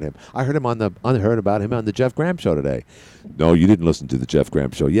heard about him. I heard about him on the Jeff Graham show today. No, you didn't listen to the Jeff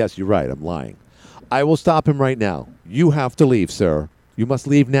Graham show. Yes, you're right. I'm lying. I will stop him right now. You have to leave, sir. You must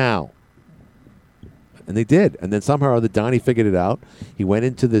leave now. And they did. And then somehow or other, Donnie figured it out. He went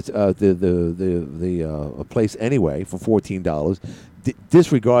into the place anyway for $14.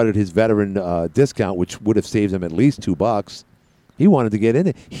 Disregarded his veteran discount, which would have saved him at least $2. He wanted to get in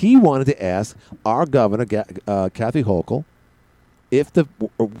it. He wanted to ask our governor, Kathy Hochul, if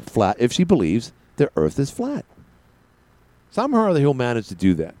she believes the Earth is flat. Somehow or other, he'll manage to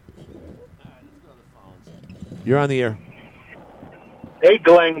do that. You're on the air. Hey,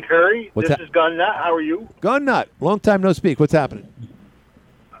 Glenn Curry. What's this is Gunnut. How are you? Gunnut. Long time no speak. What's happening?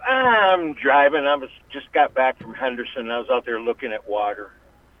 I'm driving. Just got back from Henderson. I was out there looking at water.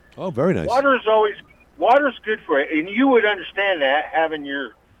 Oh, very nice. Water's good for it, and you would understand that having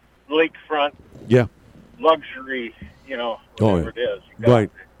your lakefront luxury, whatever it is.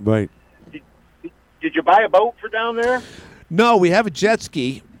 Right. Did you buy a boat for down there? No, we have a jet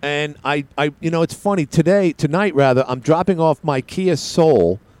ski, and I it's funny tonight I'm dropping off my Kia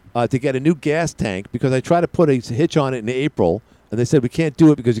Soul to get a new gas tank because I tried to put a hitch on it in April, and they said we can't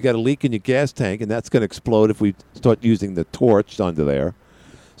do it because you got a leak in your gas tank, and that's going to explode if we start using the torch under there.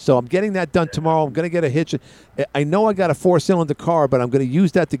 So I'm getting that done tomorrow. I'm going to get a hitch. I know I got a 4-cylinder car, but I'm going to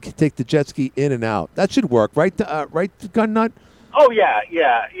use that to take the jet ski in and out. That should work, right, Gunnut? Oh, yeah.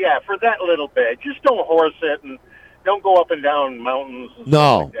 For that little bit. Just don't horse it and don't go up and down mountains. And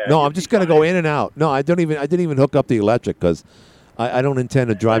stuff like that. No, I'm just going to go in and out. No, I didn't even hook up the electric because I don't intend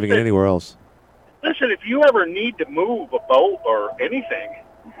on driving it anywhere else. Listen, if you ever need to move a boat or anything,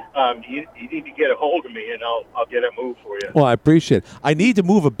 you need to get a hold of me, and I'll get it moved for you. Well, I appreciate it. I need to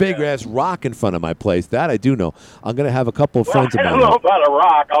move a big-ass rock in front of my place. That I do know. I'm going to have a couple of friends of mine. I don't know about a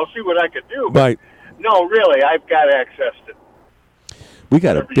rock. I'll see what I can do. But right. No, really, I've got access to We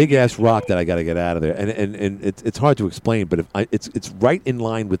got a big-ass rock that I got to get out of there. And it's hard to explain, but it's right in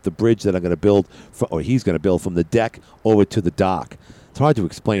line with the bridge that I'm going to build, or he's going to build from the deck over to the dock. It's hard to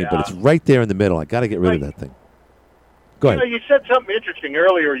explain, but it's right there in the middle. I got to get rid of that thing. Go ahead. You said something interesting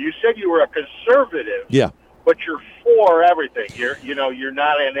earlier. You said you were a conservative. Yeah. But you're for everything. You're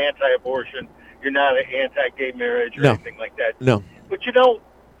not an anti-abortion. You're not an anti-gay marriage or anything like that. No. But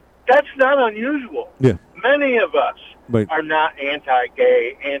that's not unusual. Yeah. Many of us are not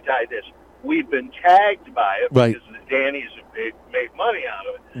anti-gay, anti-this. We've been tagged by it because the Dannies have made money out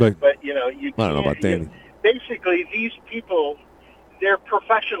of it. Right. But you I don't know about Danny. Basically, these people, they're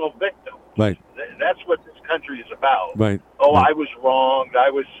professional victims. Right. That's what this country is about. Right. Oh, right. I was wronged. I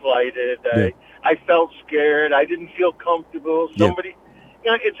was slighted. I felt scared. I didn't feel comfortable. Somebody,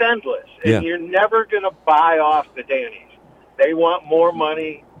 it's endless. And you're never going to buy off the Dannies. They want more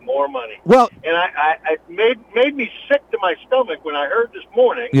money, more money. Well, and I made me sick to my stomach when I heard this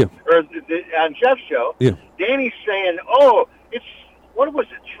morning, or on Jeff's show, Danny's saying, "Oh, it's what was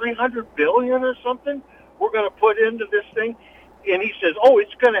it, $300 billion or something? We're going to put into this thing." And he says, "Oh,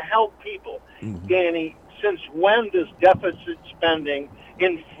 it's going to help people." Mm-hmm. Danny, since when does deficit spending,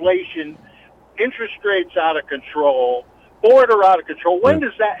 inflation, interest rates out of control, border out of control, when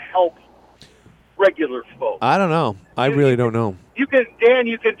does that help regular folks? I don't know. I really don't know. You can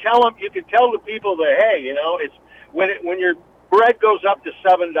tell them. You can tell the people that, hey, it's when you're bread goes up to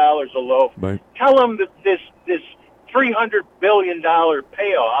 $7 a loaf. Right. Tell them that this $300 billion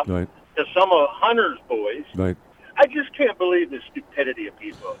payoff Right. to some of Hunter's boys. Right. I just can't believe the stupidity of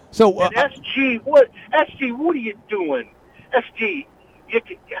people. So, and SG, what are you doing? SG,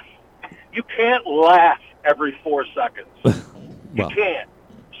 you can't laugh every 4 seconds. You can't.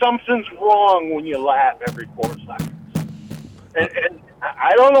 Something's wrong when you laugh every 4 seconds. And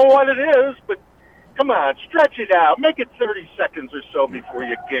I don't know what it is, but come on, stretch it out. Make it 30 seconds or so before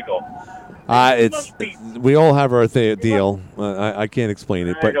you giggle. We all have our deal. I can't explain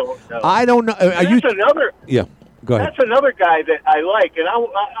it, but I don't know. Another. Yeah. Go ahead. That's another guy that I like, and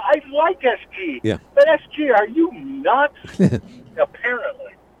I like SG. Yeah. But SG, are you nuts?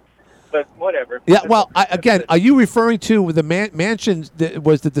 Apparently. But whatever. Yeah. Well, again, are you referring to the mansion that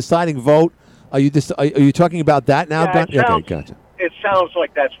was the deciding vote? Are you talking about that now? Yeah, okay, gotcha. It sounds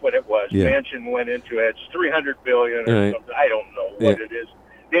like that's what it was. Yeah. Mansion went into it. It's $300 billion or something. I don't know what it is.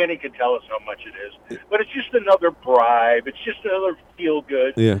 Danny can tell us how much it is. But it's just another bribe. It's just another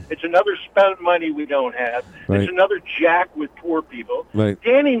feel-good. Yeah. It's another spent money we don't have. Right. It's another jack with poor people. Right.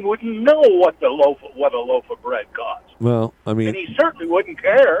 Danny wouldn't know what a loaf of bread costs. Well, I mean... And he certainly wouldn't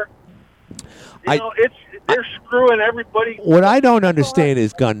care. They're screwing everybody. What I don't understand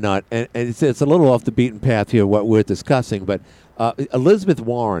is Gunnut, and it's a little off the beaten path here, what we're discussing, but Senator Elizabeth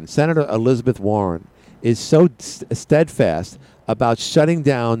Warren, is so steadfast about shutting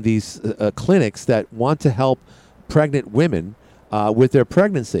down these clinics that want to help pregnant women with their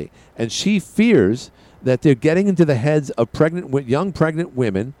pregnancy. And she fears that they're getting into the heads of young pregnant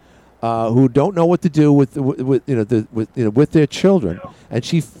women who don't know what to do with their children, and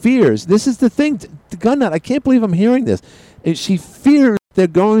she fears. This is the thing, Gunnut. I can't believe I'm hearing this. She fears they're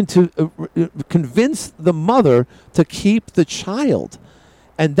going to convince the mother to keep the child,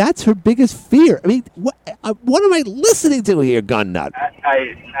 and that's her biggest fear. I mean, what am I listening to here, Gunnut?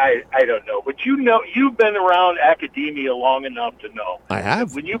 I don't know, but you've been around academia long enough to know. I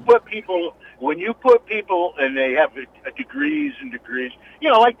have. When you put people and they have degrees and degrees,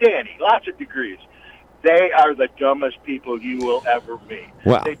 like Danny, lots of degrees, they are the dumbest people you will ever meet.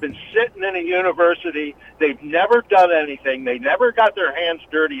 Wow. They've been sitting in a university. They've never done anything. They never got their hands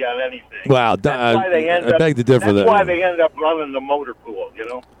dirty on anything. Wow. That's why they end I beg to differ. That's why they end up running the motor pool,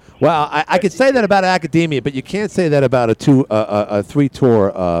 Well, I could say that about academia, but you can't say that about a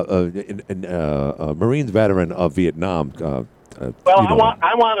 3-tour Marines veteran of Vietnam.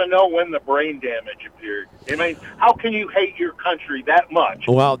 I want to know when the brain damage appeared. I mean, how can you hate your country that much?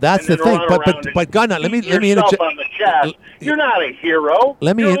 Well, that's the thing. But Gunnut, let me interject. On the chest. You're not a hero.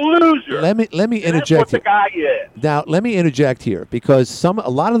 You're a loser. Let me interject. That's what the guy is. Now, let me interject here because a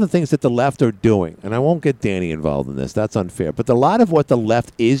lot of the things that the left are doing, and I won't get Danny involved in this. That's unfair. But a lot of what the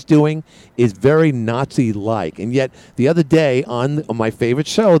left is doing is very Nazi-like. And yet, the other day on my favorite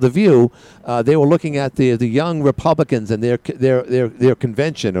show, The View, they were looking at the young Republicans and their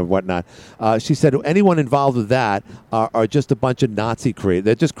convention or whatnot. She said anyone involved with that are just a bunch of Nazi creators.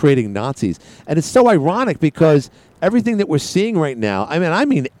 They're just creating Nazis, and it's so ironic because everything that we're seeing right now. I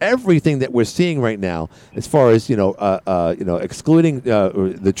mean everything that we're seeing right now, as far as excluding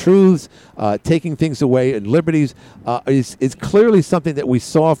the truths, taking things away, and liberties, is clearly something that we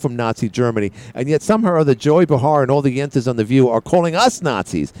saw from Nazi Germany, and yet somehow or other Joey Behar and all the yentas on The View are calling us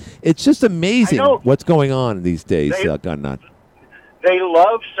Nazis. It's just amazing what's going on these days, Gunnut. They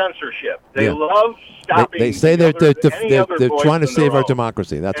love censorship. They love stopping. They say they're trying to save our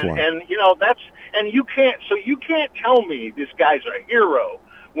democracy. That's why. And you can't tell me this guy's a hero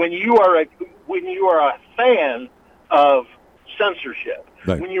when you are a fan of censorship.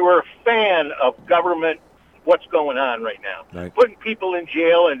 Right. When you are a fan of government, what's going on right now? Right. Putting people in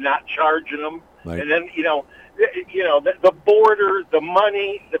jail and not charging them, right. And then the border, the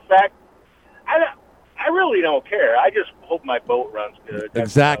money, the fact. I really don't care. I just hope my boat runs good. That's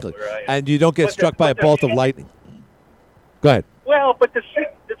exactly. And you don't get struck by a bolt of lightning. Go ahead. Well, but to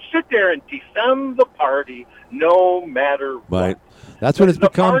sit there and defend the party no matter right. what. That's what it's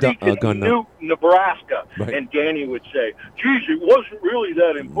become, Gunnut. Nuke Nebraska. Right. And Danny would say, geez, it wasn't really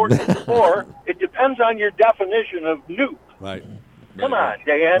that important. Or it depends on your definition of nuke. Right. Come on,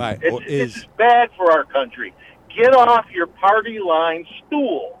 Dan. Right. It's bad for our country. Get off your party line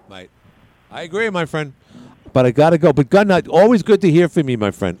stool. Right. I agree, my friend. But I got to go. But Gunnut, always good to hear from you,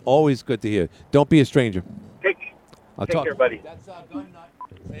 my friend. Always good to hear. Don't be a stranger. Take care, buddy. That's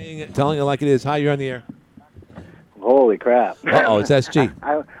Gunnut. Telling it like it is. Hi, you're on the air. Holy crap. Uh-oh, it's SG.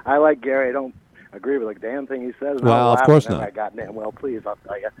 I like Gary. I don't agree with a damn thing he says. Well, of course not. I got damn well pleased, I'll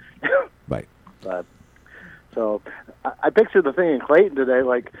tell you. Right. But So I picture the thing in Clayton today,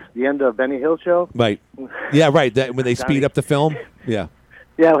 like the end of Benny Hill show. Right. Yeah, right. When they speed up the film. Yeah.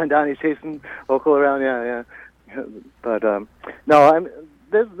 Yeah, when Donnie's chasing Hochul around. Yeah. But no,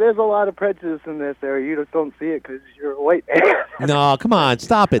 there's a lot of prejudice in this area. You just don't see it because you're a white man. No, come on,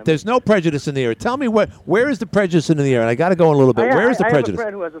 stop it. There's no prejudice in the air. Tell me where is the prejudice in the air? And I got to go a little bit. Where is the prejudice? I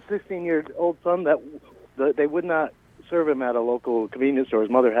have a friend who has a 16-year-old son that they would not serve him at a local convenience store. His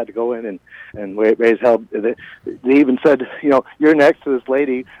mother had to go in and raise hell. They even said, you're next to this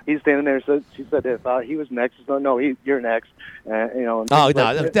lady. He's standing there. So she said if he was next, she said, no, you're next. SG,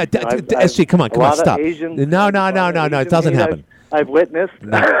 come on, stop. No, it doesn't happen. I've witnessed.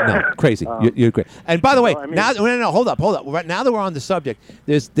 No, crazy. You're great. And by the way, hold up. Right now that we're on the subject,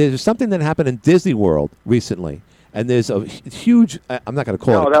 there's something that happened in Disney World recently, and there's a huge. I'm not going to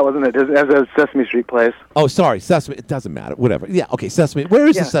call it. No, that wasn't it. It was a Sesame Street place. Oh, sorry, Sesame. It doesn't matter. Whatever. Yeah. Okay, Sesame. Where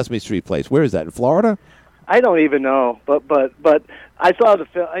is the Sesame Street place? Where is that? In Florida? I don't even know, but I saw the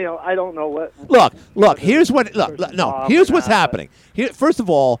film. I don't know what. Look. Here's what. Here's what's happening. First of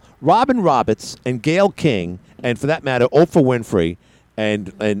all, Robin Roberts and Gayle King, and for that matter, Oprah Winfrey,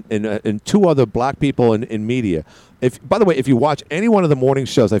 and two other black people in media. By the way, if you watch any one of the morning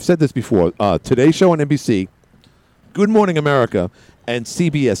shows, I've said this before. Today's Show on NBC, Good Morning America, and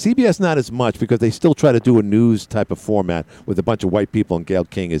CBS. CBS not as much because they still try to do a news type of format with a bunch of white people, and Gayle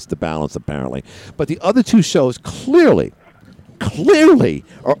King is the balance apparently. But the other two shows clearly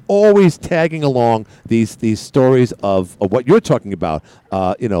are always tagging along these stories of what you're talking about,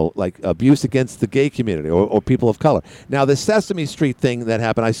 like abuse against the gay community or people of color. Now, the Sesame Street thing that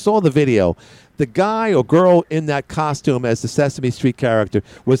happened, I saw the video. The guy or girl in that costume as the Sesame Street character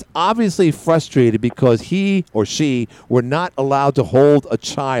was obviously frustrated because he or she were not allowed to hold a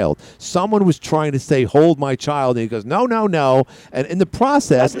child. Someone was trying to say, hold my child, and he goes, no. And in the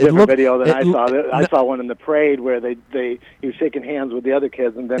process, that's a different video than I saw. I saw one in the parade where he was shaking hands with the other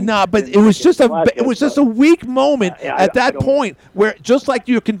kids, and then but it was just a weak moment at that point where, just like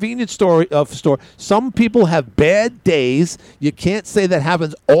your convenience store, some people have bad days. You can't say that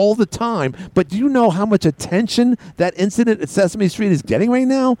happens all the time, but do you know how much attention that incident at Sesame Street is getting right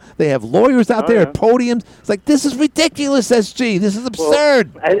now? They have lawyers out there at podiums. It's like, this is ridiculous, SG. This is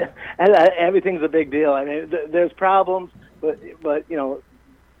absurd. Well, everything's a big deal. I mean, there's problems, but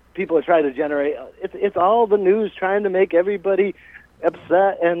people are trying to generate. It's all the news trying to make everybody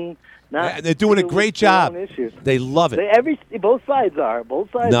upset and. And they're doing a great job. They love it. Both sides are.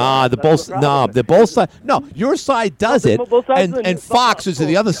 No, your side does it, and Fox is to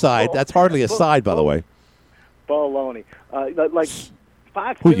the other side. That's hardly a side, by the way. Baloney. Like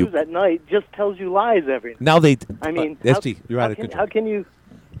Fox News at night just tells you lies every night. Now they. I mean, SG, you're right. How can you?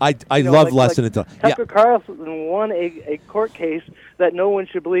 I love listening to. Tucker Carlson won a court case that no one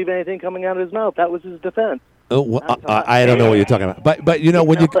should believe anything coming out of his mouth. That was his defense. Oh, well, I don't know what you're talking about, but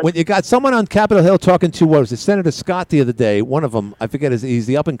when you got someone on Capitol Hill talking to Senator Scott the other day, one of them, I forget, he's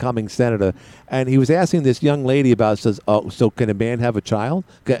the up and coming senator, and he was asking this young lady about, says, so can a man have a child?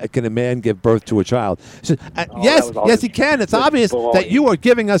 Can a man give birth to a child? She said, yes, he can. It's obvious that you are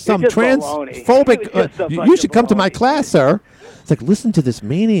giving us some transphobic. You should come to my class, sir. It's like, listen to this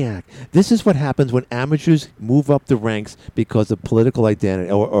maniac. This is what happens when amateurs move up the ranks because of political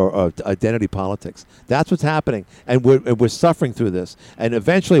identity or identity politics. That's what's happening, and we're suffering through this. And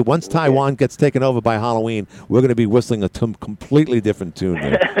eventually, once Taiwan gets taken over by Halloween, we're going to be whistling a completely different tune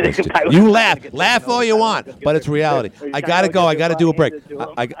there. You laugh all you want, but it's reality. I gotta go. I gotta do a break.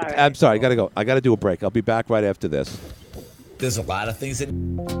 I'm sorry. I gotta go. I gotta do a break. I'll be back right after this. There's a lot of things that.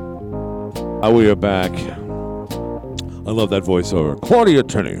 We are back. I love that voiceover. Claudia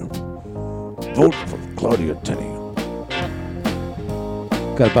Tenney. Vote for Claudia Tenney.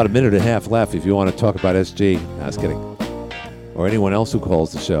 Got about a minute and a half left if you want to talk about SG. No, I was kidding. Or anyone else who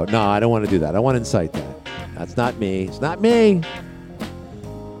calls the show. No, I don't want to do that. I want to incite that. That's not me. It's not me.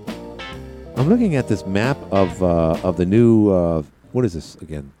 I'm looking at this map of the new, what is this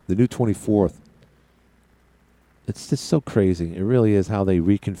again? The new 24th. It's just so crazy. It really is how they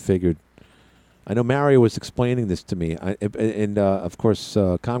reconfigured. I know Mario was explaining this to me, and of course,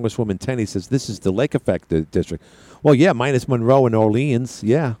 Congresswoman Tenney says this is the Lake Effect district. Well, yeah, minus Monroe and Orleans,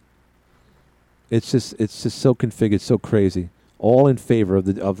 yeah. It's just so configured, so crazy, all in favor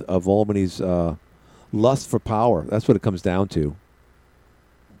of Albany's lust for power. That's what it comes down to.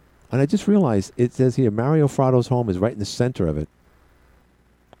 And I just realized it says here Mario Frado's home is right in the center of it.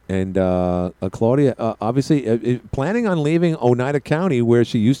 And Claudia, obviously, planning on leaving Oneida County, where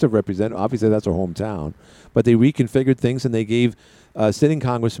she used to represent. Obviously, that's her hometown. But they reconfigured things, and they gave sitting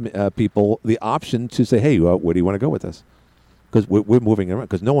Congress people the option to say, hey, where do you want to go with this? Because we're moving around.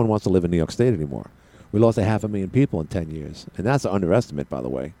 Because no one wants to live in New York State anymore. We lost 500,000 people in 10 years. And that's an underestimate, by the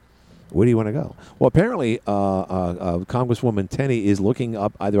way. Where do you want to go? Well, apparently, Congresswoman Tenney is looking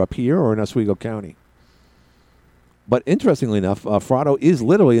either up here or in Oswego County. But interestingly enough, Frado is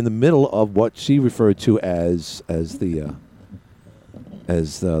literally in the middle of what she referred to as the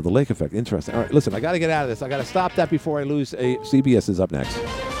lake effect. Interesting. All right, listen, I got to get out of this. I got to stop that before I lose. CBS is up next.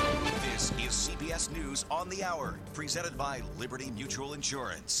 This is CBS News on the Hour, presented by Liberty Mutual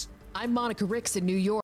Insurance. I'm Monica Ricks in New York.